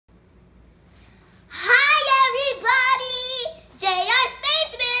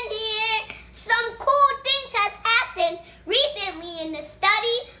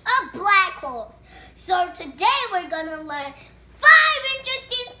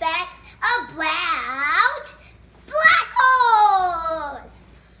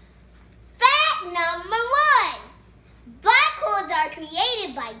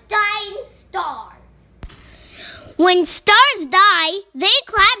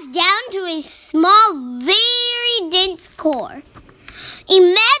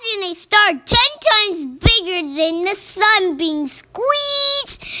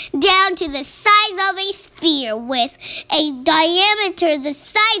the size of a sphere with a diameter the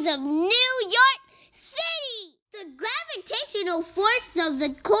size of New York City. The gravitational force of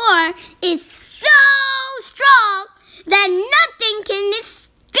the core is so strong that nothing can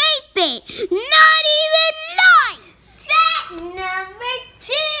escape it, not even light. Fact number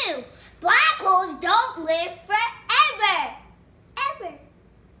 2. Black holes don't live forever. Ever.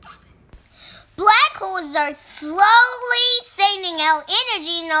 Black holes are slowly sending out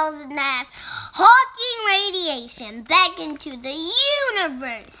energy known as Hawking radiation back into the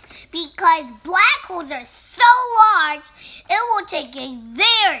universe. Because black holes are so large, it will take a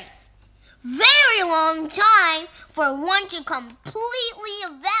very, very long time for one to completely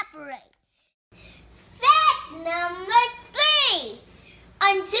evaporate. Fact number 3.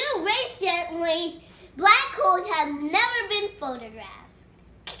 Until recently, black holes have never been photographed.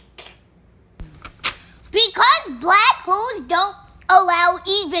 Because black holes don't allow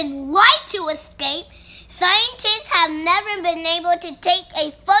even light to escape, scientists have never been able to take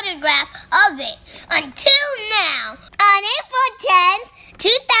a photograph of it until now. On April 10th,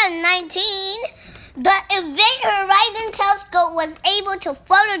 2019, the Event Horizon Telescope was able to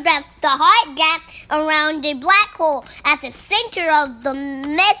photograph the hot gas around a black hole at the center of the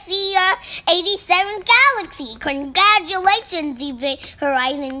Messier 87 galaxy. Congratulations, Event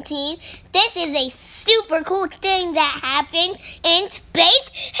Horizon team. This is a super cool thing that happened in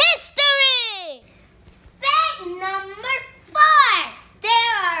space history. Fact number 4. There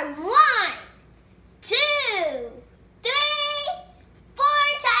are 1, 2, 3, 4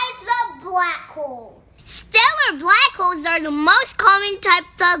 types of black holes. Stellar black holes are the most common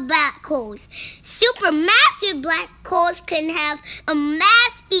types of black holes. Supermassive black holes can have a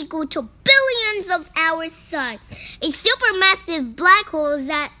mass equal to billions of our sun. A supermassive black hole is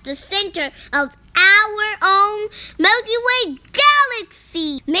at the center of our own Milky Way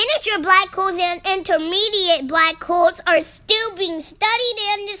galaxy. Miniature black holes and intermediate black holes are still being studied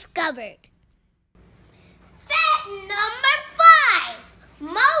and discovered. Fact number 5.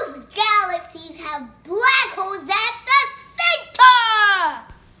 Most galaxies have black holes at the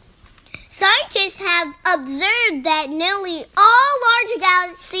center. Scientists have observed that nearly all large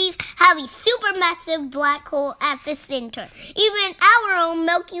galaxies have a supermassive black hole at the center. Even our own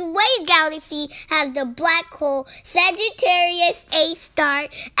Milky Way galaxy has the black hole Sagittarius A star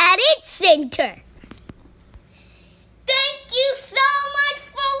at its center. Thank you so much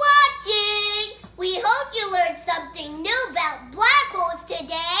for watching. We hope you learned something new about black holes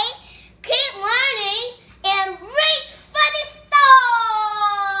today. Keep learning and reach for the stars.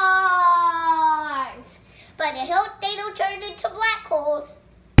 But I hope they don't turn into black holes.